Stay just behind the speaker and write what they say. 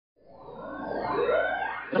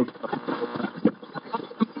From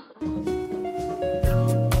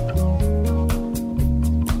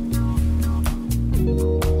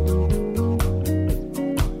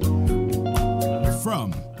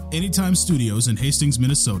Anytime Studios in Hastings,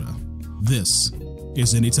 Minnesota, this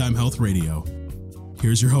is Anytime Health Radio.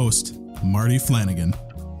 Here's your host, Marty Flanagan.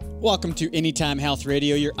 Welcome to Anytime Health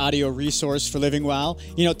Radio, your audio resource for living well.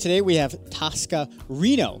 Today we have Tosca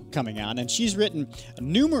Reno coming on, and she's written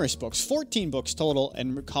numerous books, 14 books total,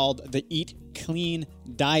 and called the Eat Clean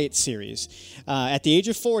Diet series. At the age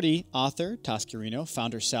of 40, author Tosca Reno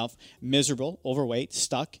found herself miserable, overweight,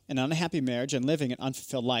 stuck, in an unhappy marriage, and living an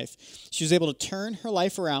unfulfilled life. She was able to turn her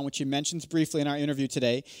life around, which she mentions briefly in our interview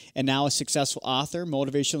today, and now a successful author,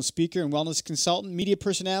 motivational speaker, and wellness consultant, media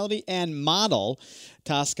personality, and model.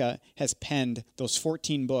 Tosca has penned those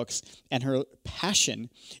 14 books, and her passion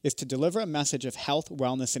is to deliver a message of health,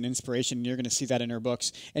 wellness, and inspiration. And you're going to see that in her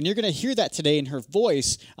books, and you're going to hear that today in her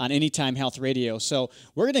voice on Anytime Health Radio. So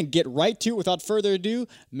we're going to get right to it without further ado,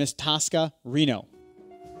 Miss Tosca Reno.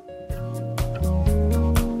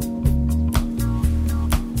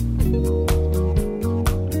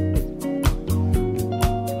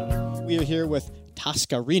 We are here with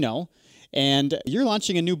Tosca Reno, and you're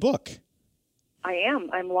launching a new book. I am.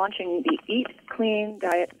 I'm launching the Eat Clean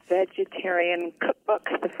Diet Vegetarian Cookbook,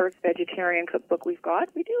 the first vegetarian cookbook we've got.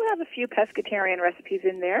 We do have a few pescatarian recipes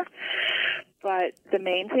in there, but the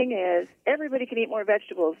main thing is everybody can eat more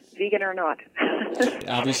vegetables, vegan or not.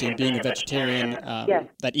 Obviously, being a vegetarian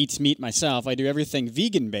that eats meat myself, I do everything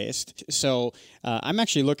vegan-based. So I'm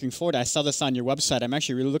actually looking forward. I saw this on your website. I'm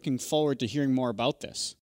actually really looking forward to hearing more about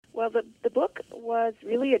this. Well, the book was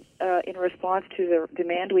really in response to the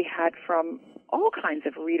demand we had from all kinds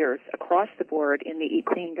of readers across the board in the Eat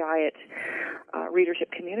Clean Diet readership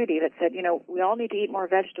community that said, we all need to eat more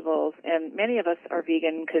vegetables, and many of us are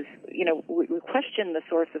vegan because, we question the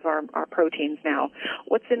source of our proteins now.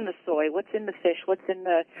 What's in the soy? What's in the fish? What's in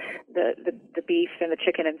the beef and the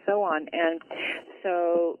chicken and so on? And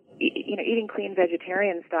so, eating clean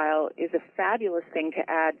vegetarian style is a fabulous thing to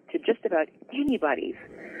add to just about anybody's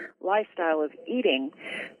lifestyle of eating,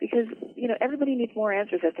 because everybody needs more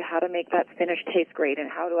answers as to how to make that spinach taste great,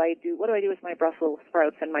 and what do I do with my Brussels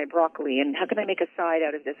sprouts and my broccoli, and how can I make a side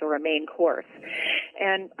out of this or a main course.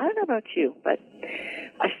 And I don't know about you, but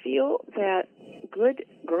I feel that good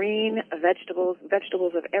green vegetables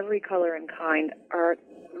of every color and kind, are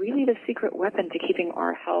really the secret weapon to keeping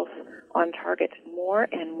our health on target. More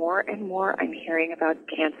and more and more I'm hearing about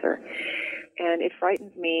cancer, and it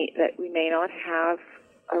frightens me that we may not have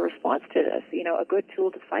a response to this, a good tool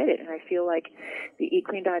to fight it. And I feel like the Eat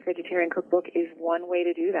Clean Diet Vegetarian Cookbook is one way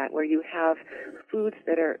to do that, where you have foods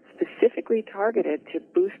that are specifically targeted to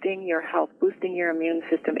boosting your health, boosting your immune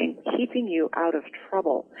system, and keeping you out of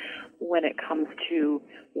trouble when it comes to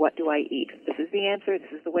what do I eat. This is the answer.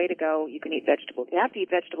 This is the way to go. You can eat vegetables. You have to eat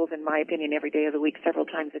vegetables, in my opinion, every day of the week, several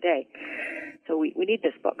times a day. So we need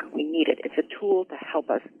this book. We need it. It's a tool to help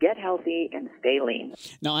us get healthy and stay lean.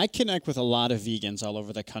 Now, I connect with a lot of vegans all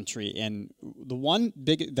over the country, and a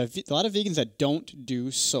lot of vegans that don't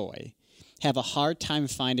do soy have a hard time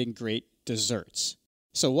finding great desserts.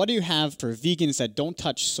 So what do you have for vegans that don't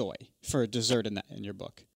touch soy for a dessert in your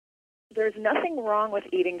book? There's nothing wrong with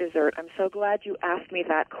eating dessert. I'm so glad you asked me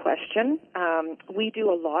that question. We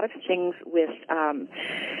do a lot of things with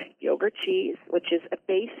yogurt cheese, which is a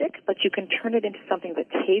basic, but you can turn it into something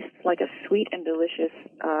that tastes like a sweet and delicious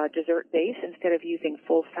dessert base instead of using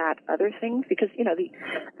full-fat other things, because,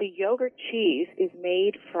 the yogurt cheese is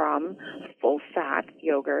made from full-fat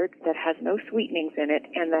yogurt that has no sweetenings in it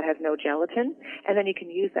and that has no gelatin, and then you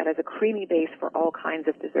can use that as a creamy base for all kinds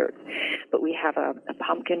of desserts. But we have a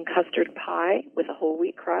pumpkin custard pie with a whole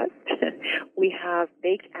wheat crust. We have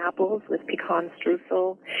baked apples with pecan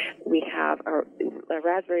streusel. We have a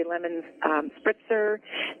raspberry lemon spritzer.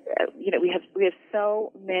 We have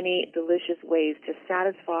so many delicious ways to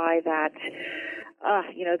satisfy that.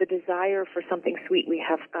 The desire for something sweet. We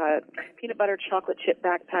have peanut butter chocolate chip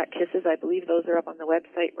backpack kisses. I believe those are up on the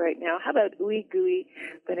website right now. How about ooey gooey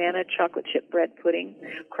banana chocolate chip bread pudding,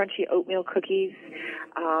 crunchy oatmeal cookies.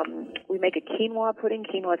 We make a quinoa pudding.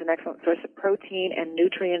 Quinoa is an excellent source of protein and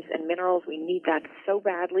nutrients and minerals. We need that so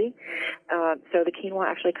badly. So the quinoa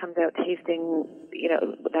actually comes out tasting,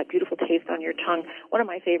 that beautiful taste on your tongue. One of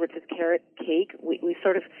my favorites is carrot cake. We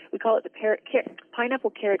call it the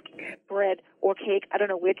pineapple carrot bread or cake. I don't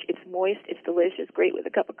know which. It's moist. It's delicious. Great with a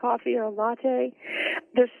cup of coffee or a latte.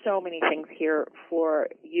 There's so many things here for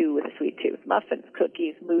you with a sweet tooth. Muffins,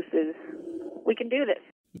 cookies, mousses. We can do this.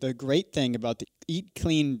 The great thing about the Eat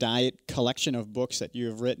Clean Diet collection of books that you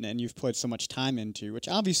have written and you've put so much time into, which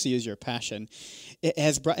obviously is your passion, it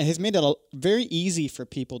has made it very easy for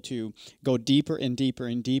people to go deeper and deeper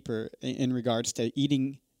and deeper in regards to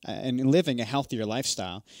eating and living a healthier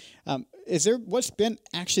lifestyle. What's been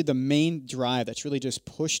actually the main drive that's really just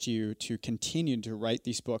pushed you to continue to write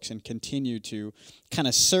these books and continue to kind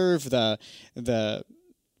of serve the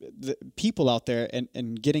people out there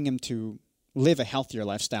and getting them to live a healthier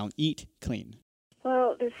lifestyle and eat clean?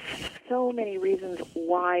 Well, there's so many reasons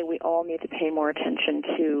why we all need to pay more attention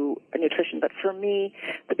to nutrition, but for me,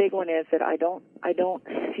 the big one is that I don't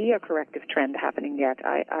see a corrective trend happening yet.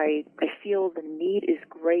 I feel the need is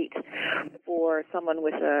great for someone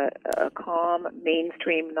with a calm,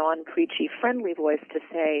 mainstream, non-preachy, friendly voice to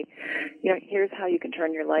say, here's how you can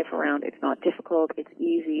turn your life around. It's not difficult. It's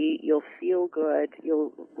easy. You'll feel good.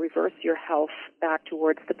 You'll reverse your health back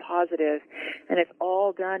towards the positive, and it's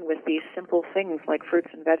all done with these simple things like fruits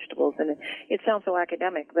and vegetables. And it sounds so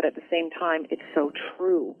academic, but at the same time, it's so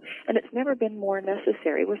true. And it's never been more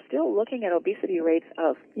necessary. We're still looking at obesity rates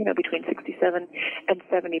of, between 67 and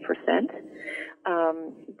 70%.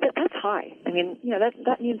 That's high. I mean,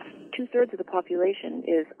 that means 2/3 of the population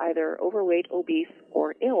is either overweight, obese,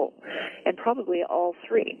 or ill, and probably all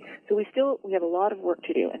three. So we have a lot of work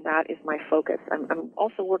to do, and that is my focus. I'm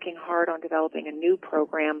also working hard on developing a new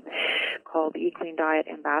program called the Eat Clean Diet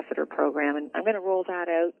Ambassador Program, and I'm going to roll that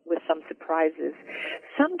out with some surprises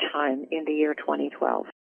sometime in the year 2012.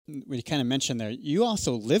 We kind of mentioned there, you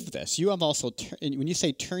also live this. You have also, when you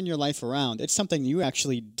say turn your life around, it's something you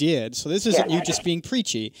actually did. So this isn't you just being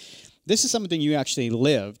preachy. This is something you actually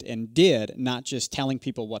lived and did, not just telling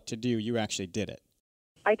people what to do. You actually did it.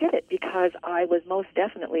 I did it because I was most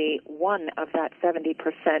definitely one of that 70%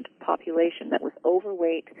 population that was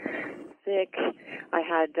overweight, sick. I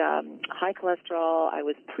had high cholesterol. I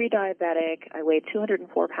was pre-diabetic. I weighed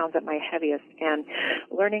 204 pounds at my heaviest. And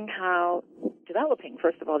developing,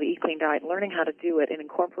 first of all, the Eat Clean Diet, learning how to do it and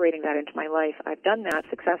incorporating that into my life, I've done that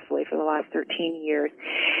successfully for the last 13 years.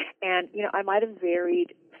 And, I might have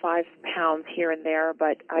varied 5 pounds here and there,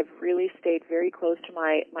 but I've really stayed very close to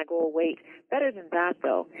my goal weight. Better than that,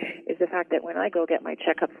 though, is the fact that when I go get my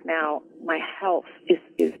checkups now, my health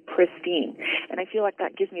is pristine. And I feel like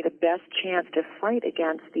that gives me the best chance to fight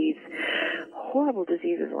against these horrible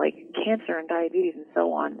diseases like cancer and diabetes and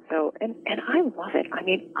so on. So, and I love it. I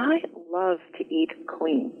mean, I love to eat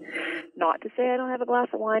clean. Not to say I don't have a glass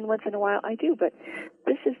of wine once in a while. I do, but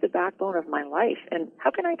this is the backbone of my life. And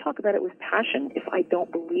how can I talk about it with passion if I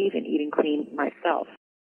don't believe in eating clean myself?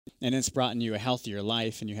 And it's brought in you a healthier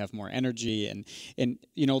life, and you have more energy. And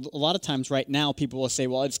a lot of times right now people will say,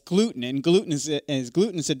 well, it's gluten, and gluten is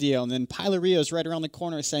a deal. And then pylorrhea is right around the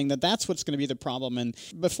corner saying that's what's going to be the problem. And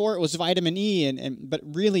before it was vitamin E, but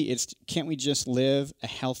really can't we just live a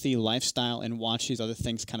healthy lifestyle and watch these other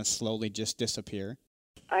things kind of slowly just disappear?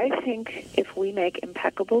 I think if we make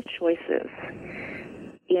impeccable choices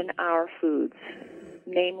in our foods,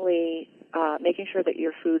 namely making sure that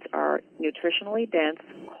your foods are nutritionally dense,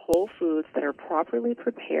 whole foods that are properly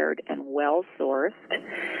prepared and well-sourced,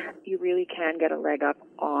 you really can get a leg up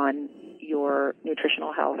on your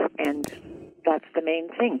nutritional health, and that's the main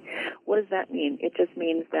thing. What does that mean? It just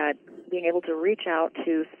means that being able to reach out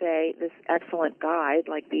to, say, this excellent guide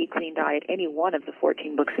like the Eat Clean Diet, any one of the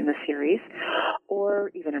 14 books in the series,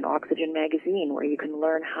 or even an Oxygen magazine where you can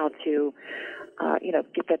learn how to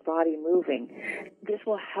get that body moving. This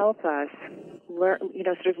will help us learn,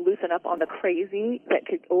 sort of loosen up on the crazy that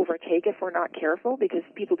could overtake if we're not careful, because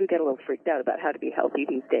people do get a little freaked out about how to be healthy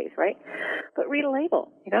these days, right? But read a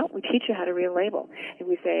label. We teach you how to read a label. And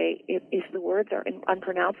we say, if the words are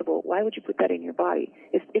unpronounceable, why would you put that in your body?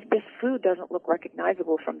 If this food doesn't look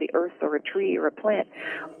recognizable from the earth or a tree or a plant,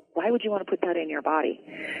 why would you want to put that in your body?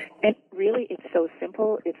 And really, it's so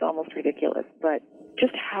simple, it's almost ridiculous. But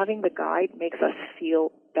just having the guide makes us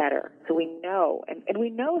feel better. So we know, and we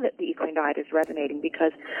know that the Eat Clean Diet is resonating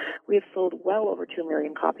because we have sold well over 2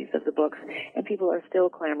 million copies of the books, and people are still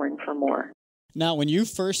clamoring for more. Now, when you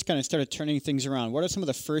first kind of started turning things around, what are some of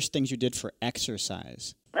the first things you did for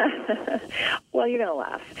exercise? Well, you're going to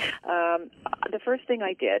laugh. The first thing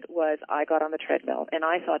I did was I got on the treadmill, and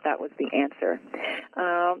I thought that was the answer.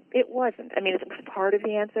 It wasn't. I mean, it was part of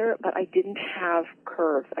the answer, but I didn't have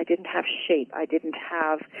curves. I didn't have shape. I didn't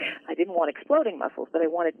want exploding muscles, but I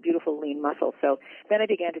wanted beautiful, lean muscles. So then I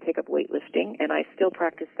began to take up weightlifting, and I still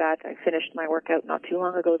practice that. I finished my workout not too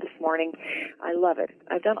long ago this morning. I love it.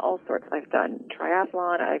 I've done all sorts. I've done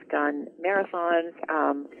triathlon. I've done marathons.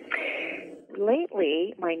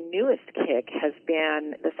 Lately, my newest kick has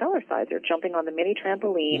been the Cellerciser, jumping on the mini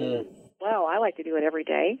trampoline, Well, I like to do it every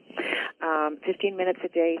day. 15 minutes a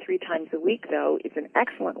day, 3 times a week, though, is an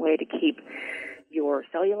excellent way to keep your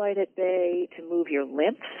cellulite at bay, to move your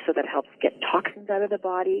lymph, so that helps get toxins out of the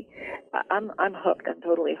body. I'm hooked. I'm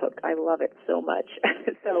totally hooked. I love it so much.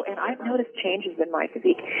 And I've noticed changes in my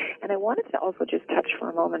physique. And I wanted to also just touch for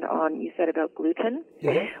a moment on, you said about gluten,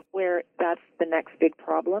 where that's the next big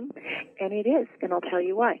problem. And it is, and I'll tell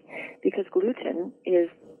you why. Because gluten is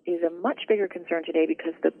a much bigger concern today,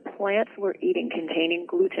 because the plants we're eating containing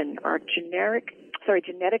gluten are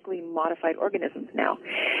genetically modified organisms now.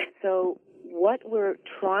 So what we're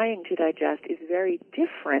trying to digest is very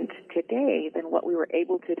different today than what we were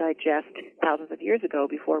able to digest thousands of years ago,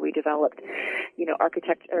 before we developed,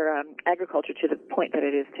 agriculture to the point that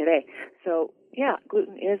it is today. So yeah,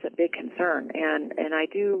 gluten is a big concern, and I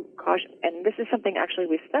do caution, and this is something actually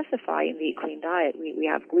we specify in the Eat Clean diet. We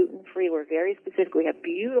have gluten-free. We're very specific. We have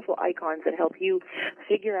beautiful icons that help you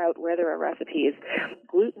figure out whether a recipe is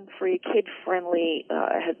gluten-free, kid-friendly.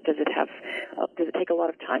 Does it take a lot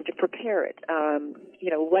of time to prepare it?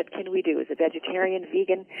 What can we do? Is it vegetarian,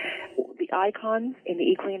 vegan? The icons in the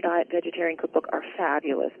Eat Clean Diet Vegetarian Cookbook are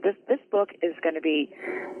fabulous. This book is going to be,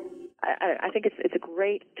 I think it's a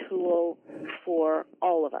great tool for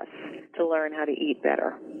all of us to learn how to eat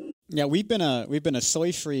better. Yeah, we've been a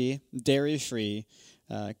soy-free, dairy-free,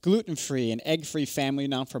 gluten-free, and egg-free family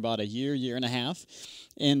now for about a year and a half,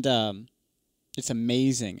 and it's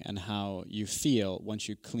amazing on how you feel once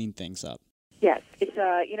you clean things up. Yes, it's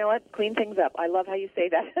you know what? Clean things up. I love how you say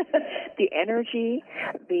that. The energy,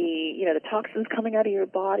 the toxins coming out of your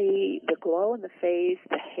body, the glow in the face,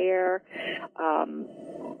 the hair,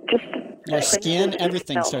 just your skin,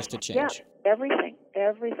 everything starts to change. Yeah,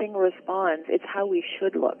 everything responds. It's how we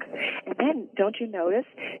should look. And then, don't you notice,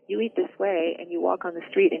 you eat this way and you walk on the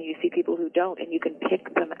street and you see people who don't, and you can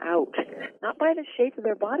pick them out. Not by the shape of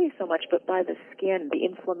their body so much, but by the skin, the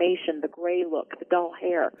inflammation, the gray look, the dull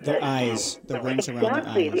hair. Their eyes, the rings around their eyes.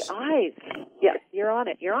 Exactly, the eyes. Yes, you're on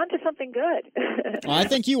it. You're on to something good. Well, I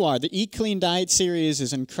think you are. The Eat Clean Diet series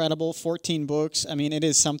is incredible. 14 books. I mean, it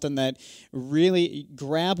is something that really,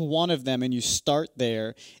 grab one of them and you start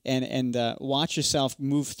there and watch yourself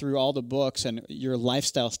move through all the books, and your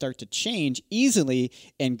lifestyle start to change easily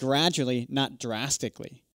and gradually, not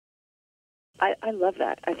drastically. I love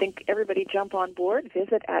that. I think everybody jump on board.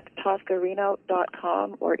 Visit at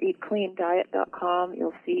toscareno.com or eatcleandiet.com.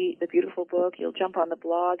 You'll see the beautiful book. You'll jump on the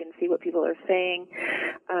blog and see what people are saying.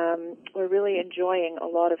 We're really enjoying a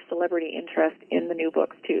lot of celebrity interest in the new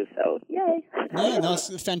books, too. So, yay. Yeah, no,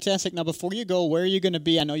 it's fantastic. Now, before you go, where are you going to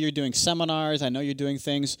be? I know you're doing seminars. I know you're doing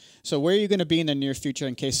things. So where are you going to be in the near future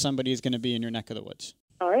in case somebody is going to be in your neck of the woods?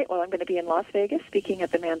 All right, well, I'm going to be in Las Vegas speaking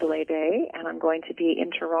at the Mandalay Bay, and I'm going to be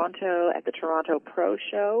in Toronto at the Toronto Pro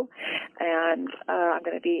Show, and I'm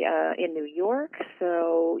going to be in New York.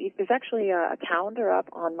 So there's actually a calendar up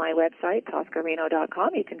on my website,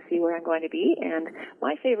 toscareno.com. You can see where I'm going to be, and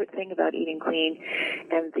my favorite thing about Eating Clean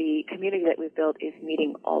and the community that we've built is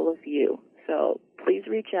meeting all of you. So please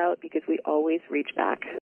reach out, because we always reach back.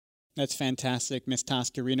 That's fantastic, Ms.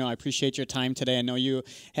 Tosca Reno. I appreciate your time today. I know you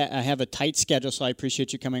have a tight schedule, so I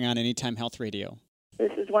appreciate you coming on Anytime Health Radio.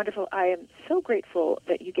 This is wonderful. I am so grateful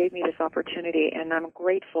that you gave me this opportunity, and I'm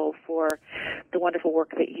grateful for the wonderful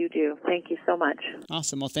work that you do. Thank you so much.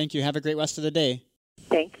 Awesome. Well, thank you. Have a great rest of the day.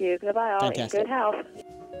 Thank you. Goodbye, all. In good health.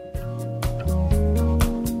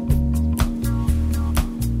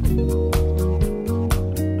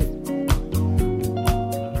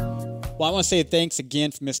 Well, I want to say thanks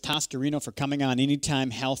again for Ms. Tosca Reno for coming on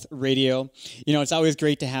Anytime Health Radio. You know, it's always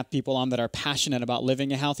great to have people on that are passionate about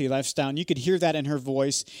living a healthy lifestyle, and you could hear that in her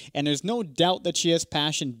voice, and there's no doubt that she has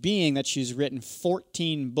passion, being that she's written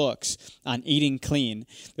 14 books on eating clean.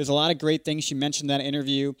 There's a lot of great things she mentioned in that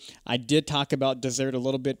interview. I did talk about dessert a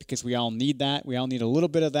little bit, because we all need that. We all need a little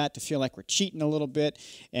bit of that to feel like we're cheating a little bit,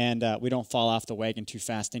 and we don't fall off the wagon too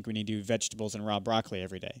fast, think we need to do vegetables and raw broccoli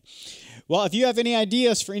every day. Well, if you have any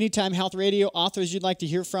ideas for Anytime Health Radio, authors you'd like to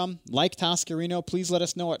hear from, like Tosca Reno, please let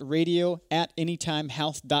us know at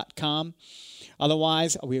radio@anytimehealth.com.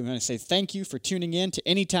 Otherwise, we want to say thank you for tuning in to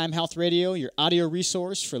Anytime Health Radio, your audio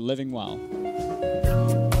resource for living well.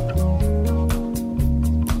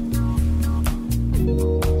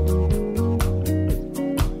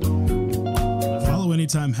 Follow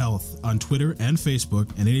Anytime Health on Twitter and Facebook,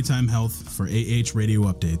 and Anytime Health for AH radio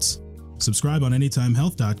updates. Subscribe on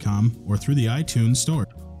anytimehealth.com or through the iTunes store.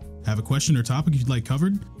 Have a question or topic you'd like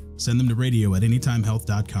covered? Send them to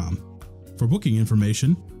radio@anytimehealth.com. For booking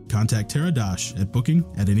information, contact Tara Dosh at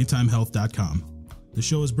booking@anytimehealth.com. The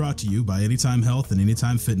show is brought to you by Anytime Health and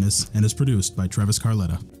Anytime Fitness and is produced by Travis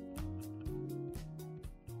Carletta.